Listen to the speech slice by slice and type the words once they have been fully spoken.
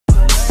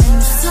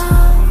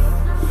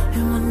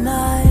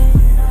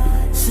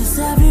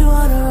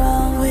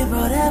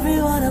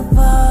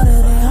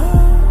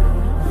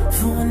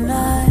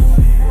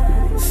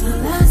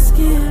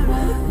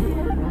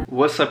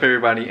What's up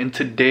everybody? In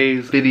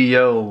today's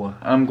video,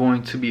 I'm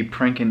going to be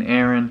pranking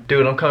Erynn.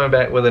 Dude, I'm coming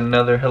back with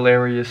another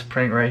hilarious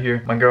prank right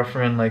here. My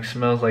girlfriend like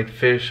smells like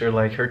fish, or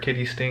like her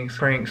kitty stinks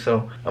prank,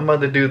 so I'm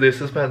about to do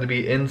this. It's about to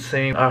be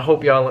insane. I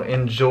hope y'all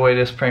enjoy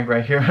this prank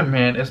right here.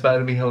 Man, it's about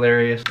to be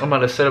hilarious. I'm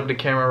about to set up the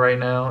camera right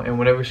now, and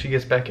whenever she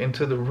gets back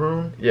into the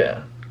room,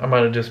 yeah, I'm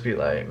about to just be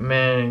like,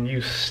 man, you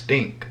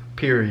stink.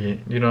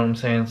 Period. You know what I'm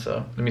saying?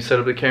 So let me set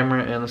up the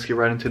camera and let's get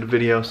right into the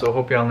video. So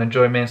hope y'all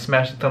enjoy, man.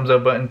 Smash the thumbs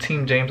up button.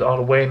 Team James all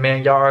the way,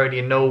 man. Y'all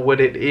already know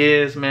what it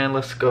is, man.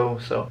 Let's go.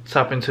 So let's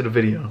hop into the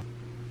video.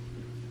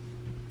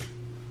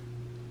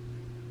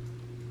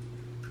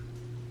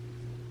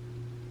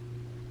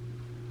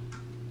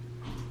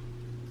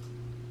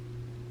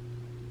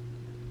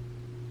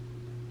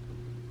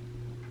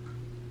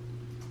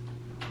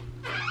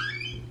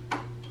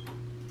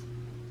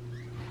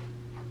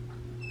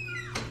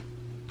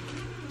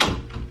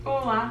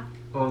 Hola.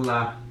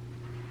 Hola.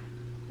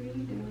 What are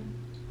you doing?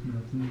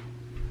 Nothing.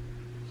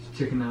 Just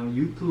checking out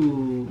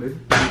YouTube, baby.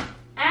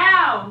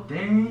 Ow!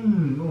 Dang,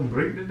 you gonna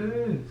break the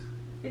desk.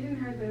 It didn't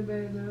hurt that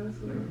bad though, I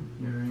swear.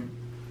 You're right.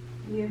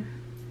 Yeah.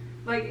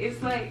 Like,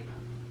 it's like,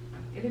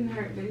 it didn't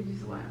hurt, but it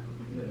just laughed.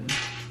 Yeah.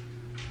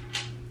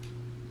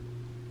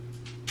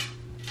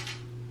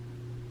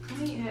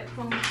 I need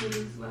headphones for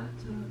this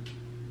laptop.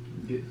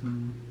 Get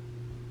some.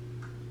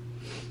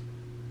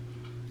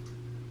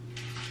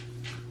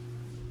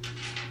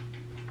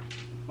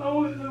 I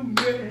want some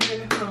good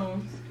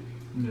headphones.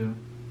 Yeah.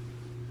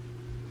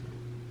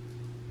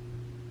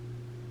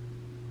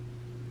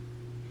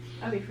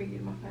 I'll be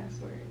forgetting my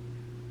password.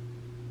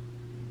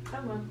 I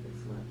love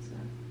this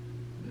laptop.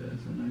 Yeah,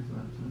 it's a nice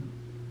laptop.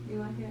 You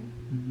like it?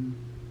 Mm-hmm.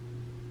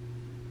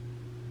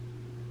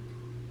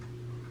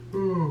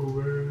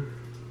 Oh, man.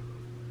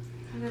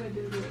 I gotta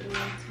do the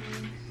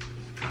electronics.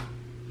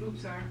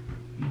 Oops, sorry.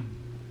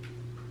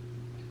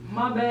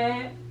 My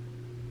bad.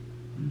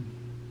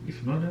 You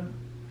smell that?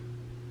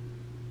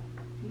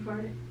 You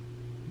farted?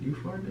 You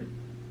farted?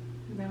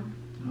 No.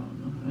 Oh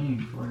no, I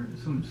ain't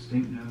farted. Something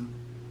stink now.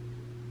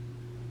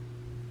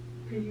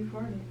 Because you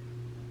farted.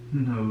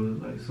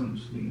 No, like something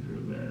stinks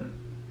real bad.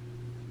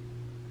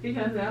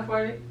 Because I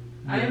farted?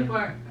 Yeah. I didn't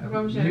fart. I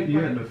promise you I didn't You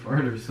fart. had to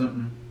fart or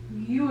something.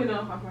 You would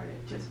know if I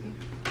farted, trust me.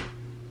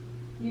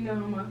 You know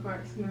how my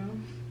fart smell.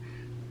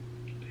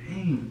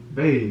 Dang,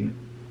 babe.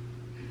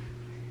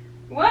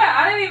 What?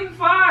 I didn't even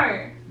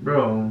fart.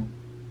 Bro.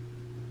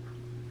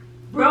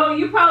 Bro,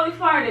 you probably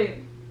farted.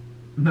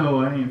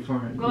 No, I ain't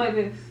farting. Go like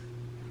this.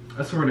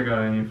 I swear to God,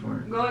 I ain't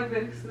farting. Go like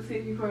this. Let's see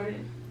if you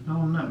farted. No,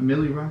 I'm not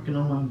Millie rocking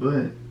on my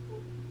butt.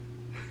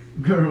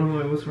 Girl,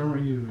 like, what's wrong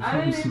with you?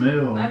 Something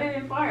smell. I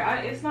didn't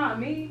fart. It's not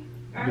me.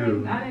 I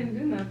didn't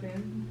do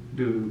nothing.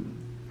 Dude.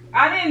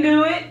 I didn't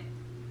do it.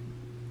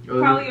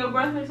 Probably your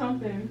breath or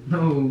something.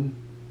 No.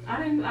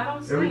 I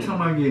don't stink. Every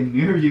time I get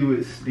near you,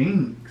 it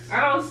stinks. I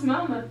don't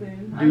smell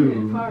nothing. Dude, I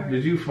didn't fart.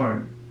 did you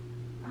fart?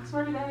 I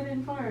swear to God, I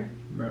didn't fart.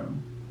 Bro.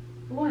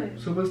 What?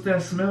 So what's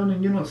that smell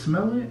and you don't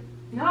smell it?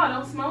 No, I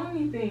don't smell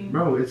anything.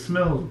 Bro, it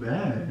smells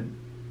bad.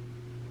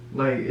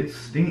 Like, it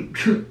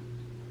stinks.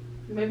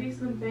 Maybe it's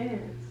some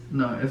pants.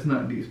 No, it's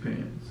not these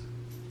pants.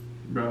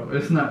 Bro,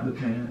 it's not the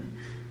pants.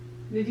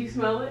 Did you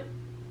smell it?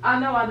 I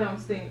know I don't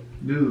stink.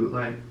 Dude,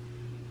 like,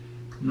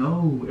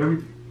 no,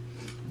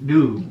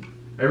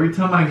 every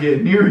time I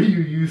get near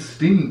you, you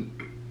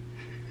stink.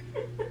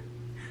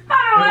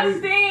 How do I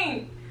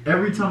stink?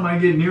 Every time I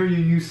get near you,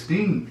 you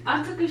stink.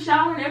 I took a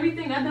shower and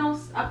everything.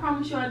 I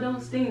promise you I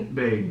don't stink.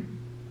 Babe.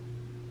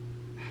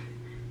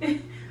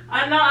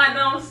 I know I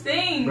don't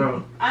stink.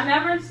 Bro. I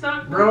never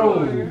stunk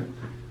Bro.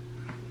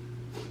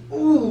 before.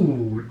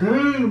 Ooh,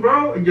 dang,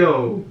 bro.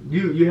 Yo,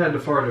 you had to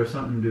fart or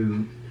something,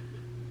 dude.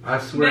 I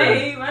swear.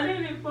 Babe, I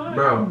didn't fart.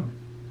 Bro.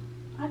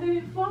 I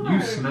didn't fart.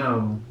 You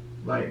smell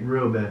like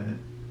real bad.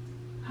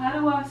 How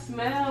do I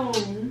smell?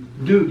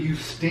 Dude, you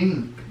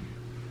stink.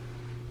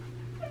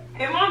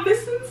 Am I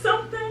missing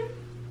something?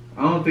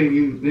 I don't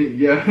think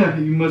yeah,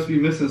 you must be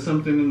missing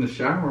something in the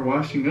shower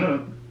washing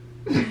up.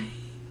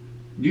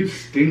 You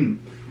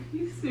stink.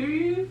 You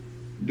serious?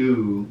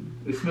 Dude,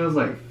 it smells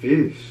like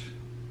fish.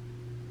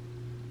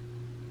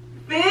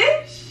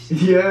 Fish?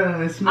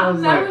 Yeah, it smells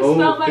I've like never old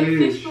smelled like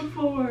fish. fish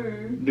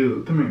before.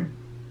 Dude, come here.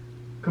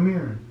 Come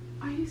here.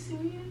 Are you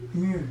serious?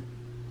 Come here.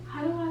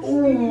 How do I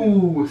stink?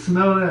 Ooh,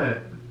 smell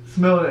that.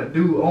 Smell that,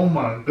 dude. Oh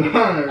my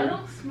God. I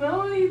don't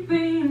smell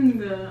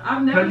anything.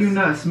 I've never. How do you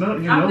not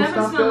smell? Your I've nose never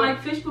stopped smelled up?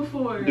 like fish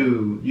before.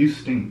 Dude, you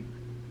stink.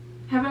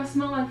 Have I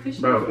smelled like fish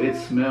Bro, before? it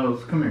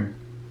smells. Come here.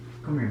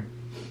 Come here.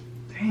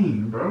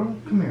 Dang, bro.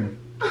 Come here.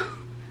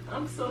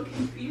 I'm so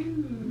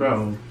confused.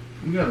 Bro,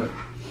 you gotta.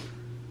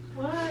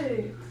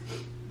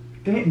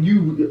 What? Dang,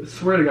 you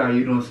swear to God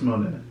you don't smell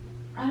that.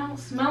 I don't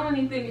smell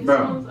anything. It Bro.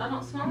 smells. I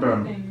don't smell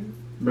Bro. anything.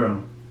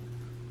 Bro.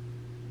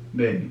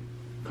 Baby.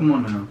 Come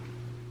on now.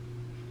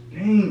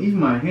 Dang, even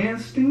my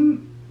hands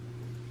stink?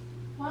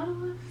 Why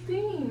do I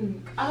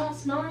stink? I don't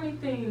smell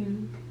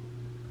anything.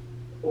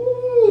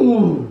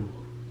 Ooh.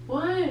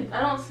 What?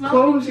 I don't smell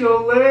Close anything.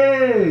 your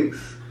legs.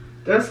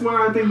 That's where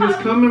I think it's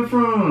coming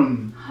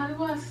from. How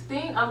do I stink?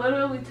 stink. I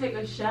literally take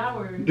a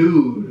shower.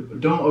 Dude,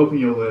 don't open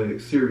your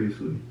legs.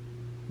 Seriously.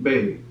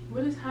 Babe.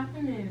 What is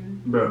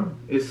happening? Bro,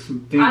 it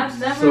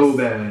stinks so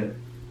bad.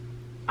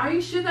 Are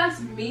you sure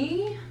that's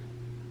me?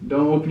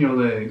 Don't open your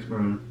legs,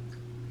 bro.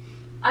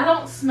 I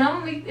don't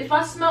smell any. If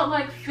I smell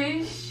like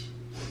fish,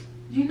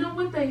 you know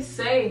what they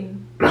say.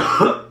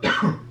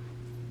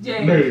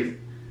 James.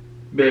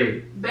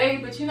 Babe,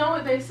 but you know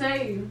what they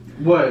say.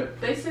 What?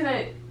 They say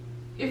that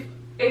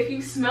if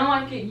you smell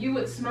like it, you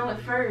would smell it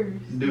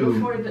first. Dude,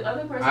 before the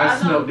other person. I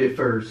smelled it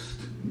first.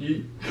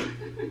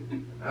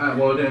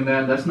 Well, then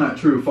that's not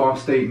true.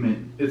 False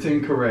statement. It's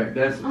incorrect.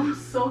 I'm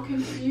so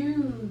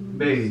confused.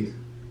 Babe.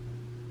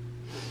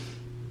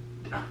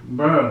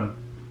 Bruh.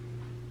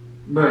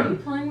 Are you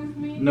playing with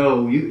me?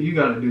 No, you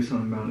gotta do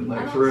something about it.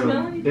 Like, for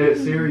real. Dead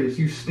serious.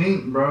 You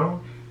stink,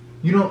 bro.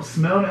 You don't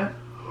smell that?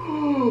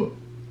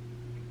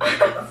 I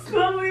don't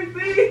smell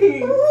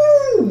anything.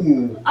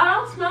 Ooh. I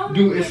don't smell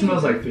anything. Dude, it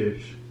smells like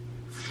fish.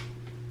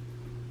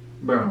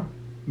 Bro.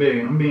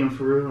 Babe, I'm being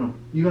for real.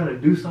 You gotta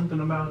do something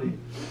about it.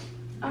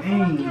 I feel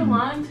like you're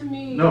lying to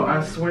me. No,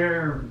 I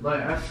swear.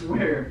 Like, I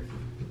swear.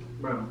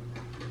 Bro.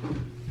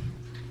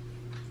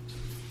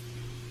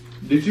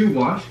 Did you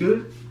wash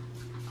good?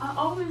 I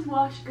always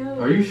wash good.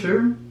 Are you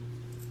sure?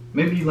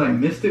 Maybe you like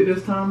missed it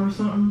this time or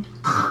something?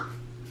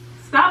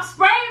 Stop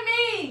spraying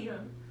me!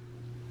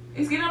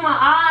 It's getting in my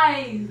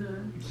eyes.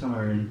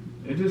 Sorry.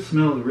 It just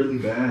smells really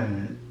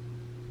bad.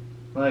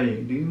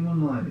 Like, do you want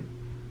to like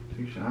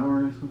take a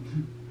shower or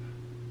something?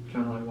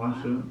 Try to like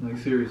wash up? Like,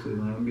 seriously,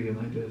 like, I'm being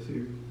like that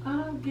serious. I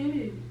don't get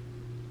it.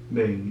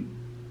 Babe.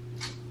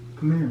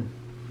 Come here.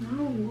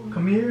 No.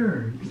 Come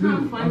here. It's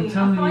Dude, not funny. I'm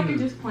telling I feel like you. you're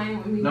just playing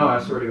with me. No,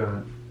 I swear to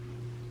God.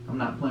 I'm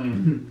not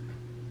playing.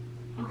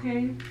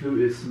 Okay. Dude,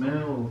 it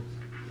smells.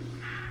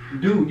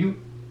 Dude,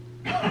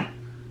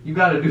 you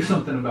gotta do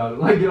something about it.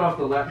 Like, get off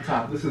the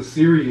laptop. This is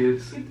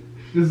serious.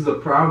 This is a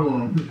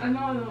problem. I know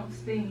I don't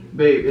stink.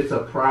 Babe, it's a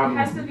problem.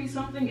 It has to be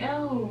something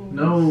else.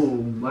 No,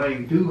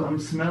 like, dude, I'm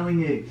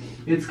smelling it.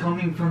 It's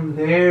coming from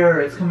there.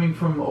 It's coming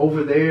from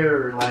over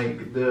there. Like,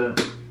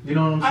 you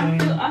know what I'm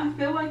saying? I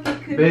feel like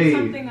it could Babe, be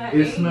something I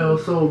ate. it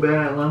smells so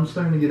bad. I'm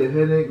starting to get a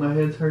headache. My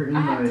head's hurting.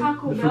 I had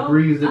Taco the Bell.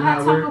 Febreze did I had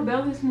not Taco work.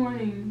 Bell this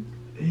morning.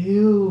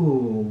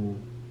 Ew.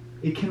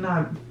 It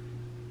cannot.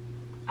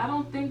 I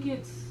don't think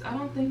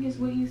it's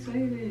what you say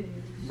it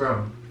is.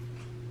 Bro.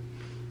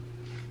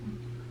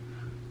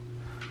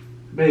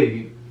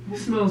 Babe, it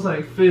smells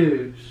like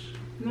fish.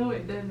 No,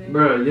 it doesn't.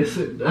 Bro, yes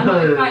it does. I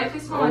know if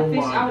it smelled like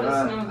fish, I would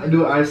have smelled it.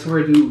 Dude, I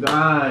swear to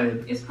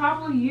God. It's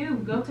probably you.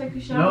 Go take a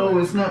shower. No,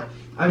 it's not.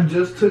 I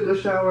just took a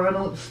shower. I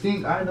don't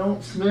stink. I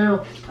don't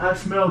smell. I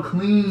smell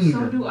clean.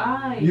 So do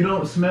I. You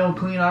don't smell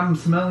clean. I'm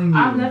smelling you.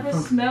 I've never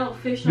smelled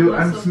fish. Dude,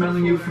 I'm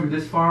smelling you from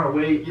this far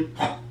away.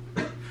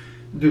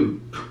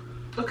 Dude.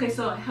 Okay,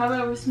 so have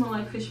I ever smelled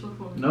like fish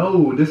before?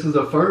 No, this is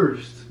a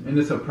first. And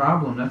it's a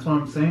problem. That's what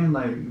I'm saying.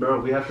 Like, bro,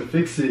 we have to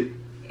fix it.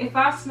 If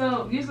I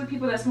smell, usually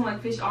people that smell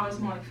like fish always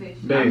smell like fish.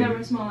 Babe. I've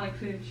never smelled like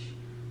fish.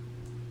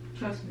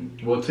 Trust me.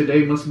 Well,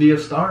 today must be a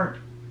start.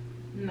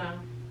 No.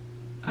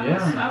 I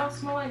don't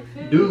smell like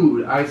fish.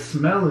 Dude, I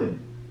smell it.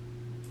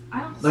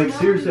 I don't Like, smell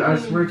seriously,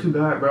 anything. I swear to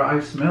God, bro,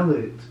 I smell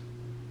it.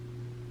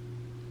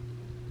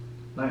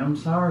 Like, I'm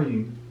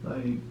sorry.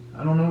 Like,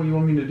 I don't know what you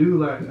want me to do.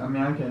 Like, I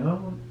mean, I can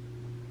help.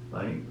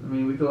 Like, I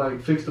mean, we could,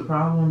 like, fix the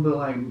problem, but,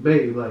 like,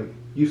 babe, like,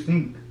 you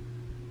stink.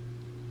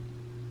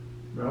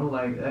 Bro,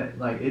 like, that,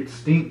 like, it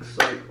stinks,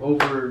 like,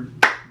 over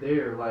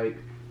there, like,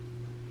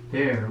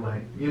 there,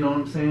 like, you know what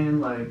I'm saying?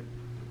 Like,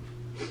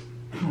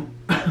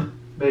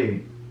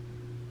 babe,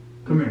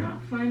 come here. It's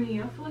not funny.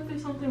 I feel like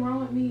there's something wrong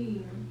with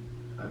me.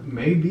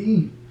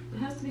 Maybe. There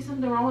has to be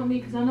something wrong with me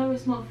because I never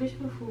smelled fish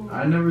before.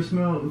 I never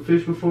smelled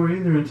fish before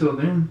either until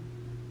then.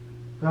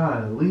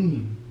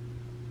 Golly.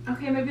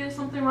 Okay, maybe there's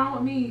something wrong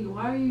with me.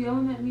 Why are you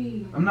yelling at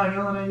me? I'm not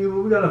yelling at you,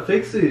 but we gotta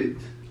fix it.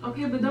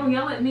 Okay, but don't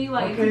yell at me.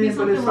 Like, it could Okay, be but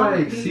something it's wrong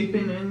like with me.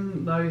 seeping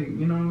in, like,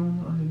 you know,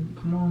 like,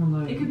 come on,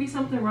 like. It could be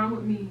something wrong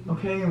with me.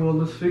 Okay, well,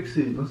 let's fix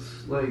it.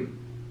 Let's, like,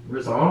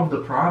 resolve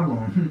the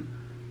problem.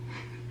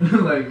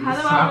 Like, How do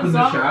I stop in the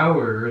resolve-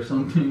 shower or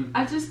something.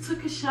 I just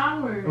took a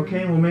shower.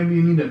 Okay, well, maybe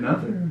you need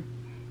another.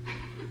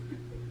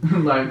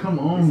 Like, come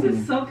on. This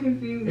is so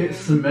confusing. It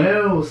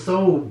smells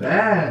so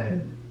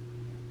bad.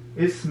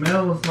 It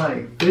smells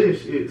like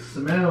fish. It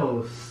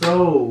smells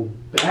so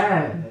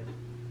bad.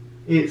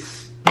 It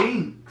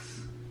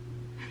stinks.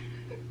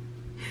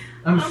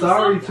 I'm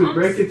sorry to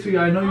break it to you.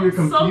 I know you're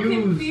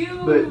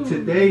confused, but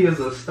today is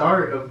a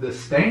start of the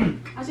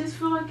stank. I just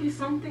feel like it's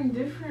something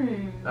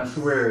different. I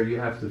swear you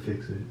have to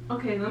fix it.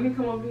 Okay, let me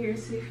come over here and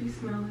see if you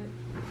smell it.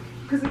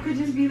 Because it could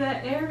just be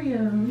that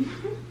area.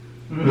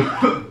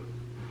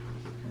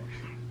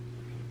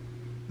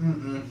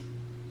 Mm-mm.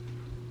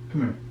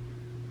 Come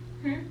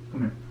here.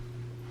 Come here.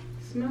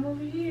 Smell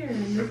over here.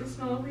 Make it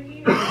smell over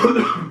here.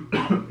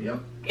 Yep.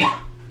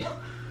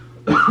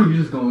 You're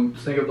just gonna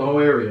stink up the whole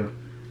area.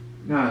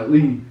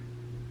 Golly.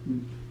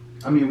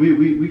 I mean,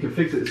 we can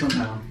fix it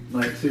somehow.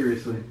 Like,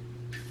 seriously.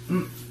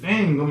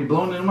 Dang, gonna be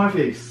blowing into my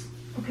face.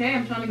 Okay,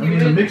 I'm trying to get I mean,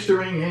 rid the of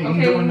mixture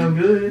ain't doing no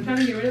good. I'm trying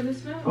to get rid of the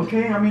smell.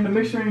 Okay, I mean, the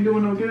mixture ain't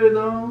doing no good,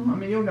 though. I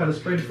mean, you don't gotta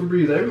spray the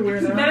Febreze everywhere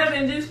It's now. better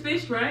than just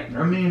fish, right?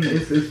 I mean,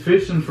 it's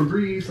fish and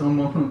Febreze,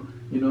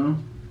 you know?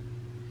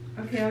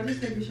 Okay, I'll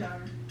just take a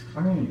shower.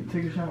 Alright,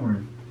 take a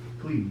shower,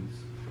 please.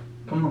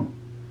 Come on.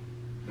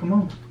 Come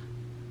on.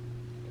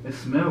 It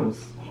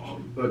smells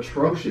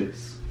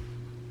atrocious.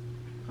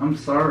 I'm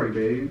sorry,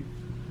 babe.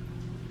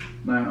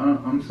 Like,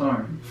 I'm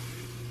sorry.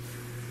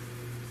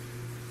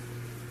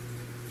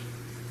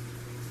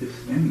 It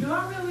stinks. Do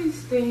I really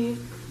stink?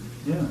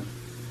 Yeah.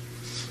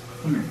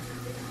 Come here.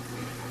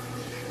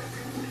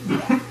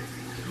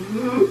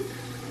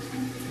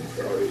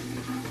 Sorry.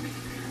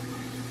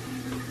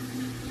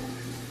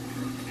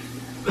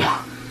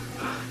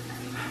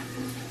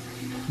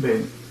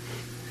 Babe.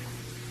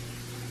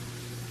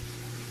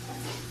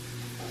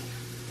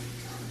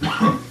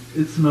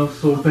 It smells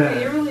so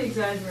bad. You're really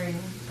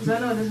exaggerating. Because I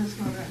know it doesn't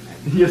smell that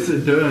bad. Yes,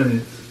 it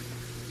does.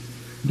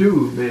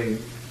 Dude, babe.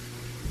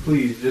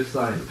 Please, just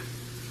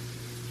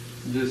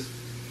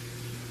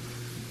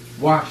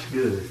wash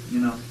good,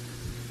 you know?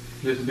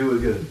 Just do it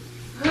good.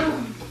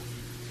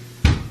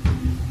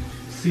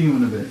 See you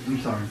in a bit. I'm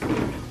sorry.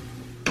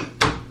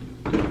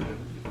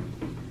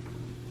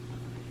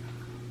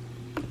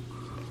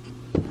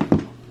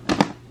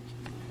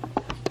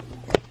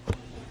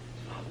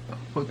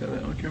 Fuck that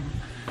out, camera.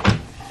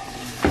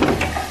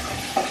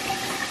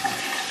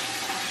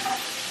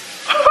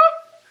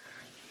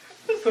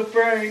 It's a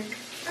prank.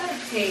 I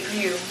hate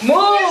you. You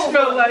Move!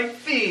 smell like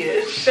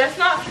fish. That's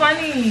not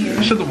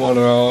funny. Shut the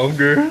water off,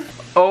 girl.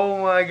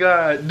 Oh my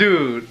god,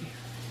 dude.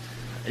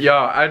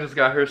 Y'all, I just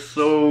got her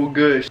so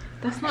good.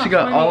 That's not She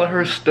got funny. all of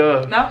her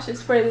stuff. Now I should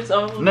spray this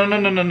on.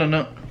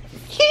 No.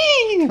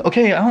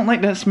 Okay, I don't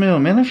like that smell,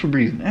 man. That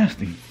Febreze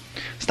nasty.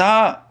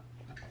 Stop.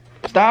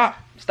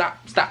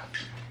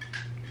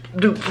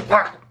 Dude.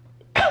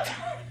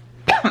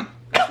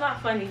 That's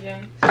not funny,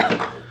 James.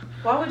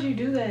 Why would you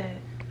do that?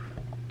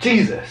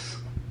 Jesus.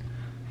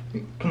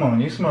 Come on,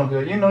 you smell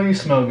good. You know you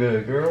smell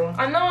good, girl.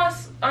 I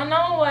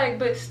know, like,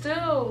 but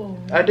still.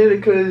 I did it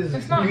because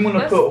It's not- you want to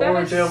that's- put that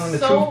oral is gel in the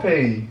so-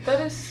 toothpaste.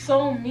 That is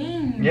so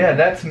mean. Yeah,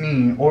 that's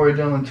mean. Oral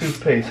gel and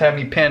toothpaste. Have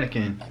me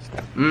panicking.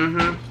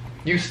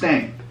 You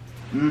stink.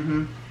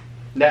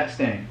 That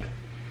stink.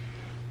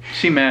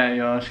 She mad,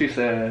 y'all. She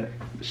sad.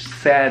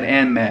 Sad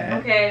and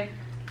mad. Okay.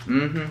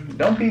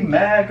 Don't be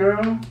mad,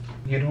 girl.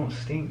 You don't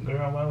stink,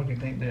 girl. Why would you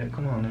think that?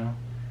 Come on now.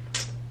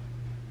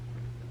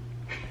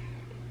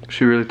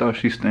 She really thought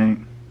she stank.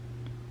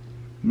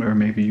 Or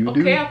maybe you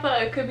do. Okay, I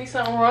thought it could be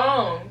something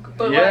wrong.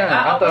 But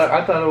Yeah, like,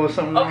 I thought it was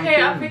something wrong okay,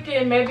 too. I'm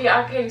thinking maybe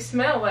I can't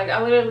smell. Like,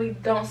 I literally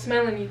don't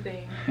smell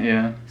anything.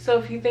 Yeah. So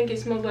if you think it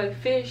smells like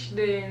fish,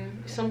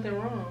 then something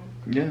wrong.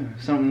 Yeah,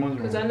 something was wrong.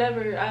 Because I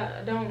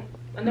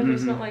never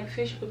smelled like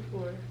fish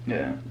before.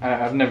 Yeah,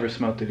 I've never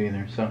smelt it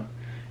either. So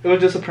it was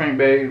just a prank,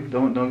 babe.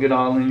 Don't get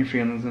all in your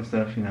feelings and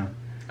stuff, you know.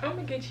 I'm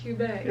gonna get you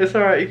back. It's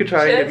alright. You can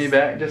try to get me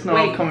back. Just know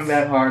I'm wait. coming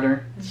back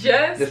harder.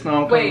 Just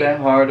know I'm coming back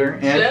harder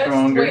and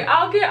stronger. Wait,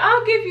 I'll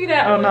give you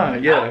that one. Oh no,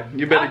 yeah,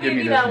 you better I'll give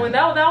me you that that one.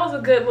 That was a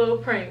good little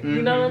prank.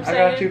 You know what I'm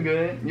saying? I got you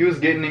good. You was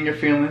getting in your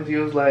feelings.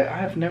 You was like,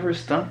 I've never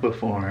stunk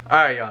before.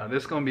 Alright, y'all.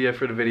 This is gonna be it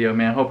for the video,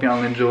 man. Hope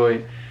y'all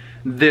enjoyed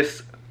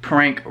this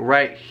prank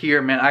right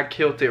here, man. I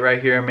killed it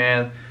right here,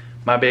 man.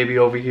 My baby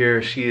over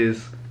here, she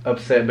is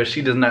upset, but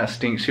she does not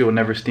stink. She will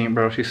never stink,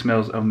 bro. She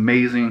smells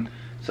amazing.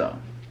 So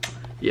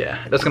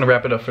yeah, that's gonna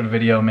wrap it up for the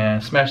video, man.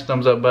 Smash the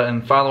thumbs up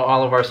button, follow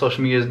all of our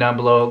social medias down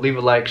below, leave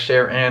a like,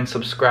 share, and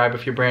subscribe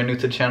if you're brand new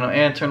to the channel,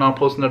 and turn on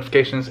post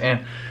notifications.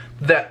 And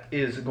that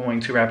is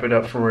going to wrap it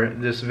up for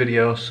this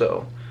video.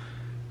 So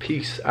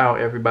peace out,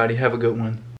 everybody. Have a good one.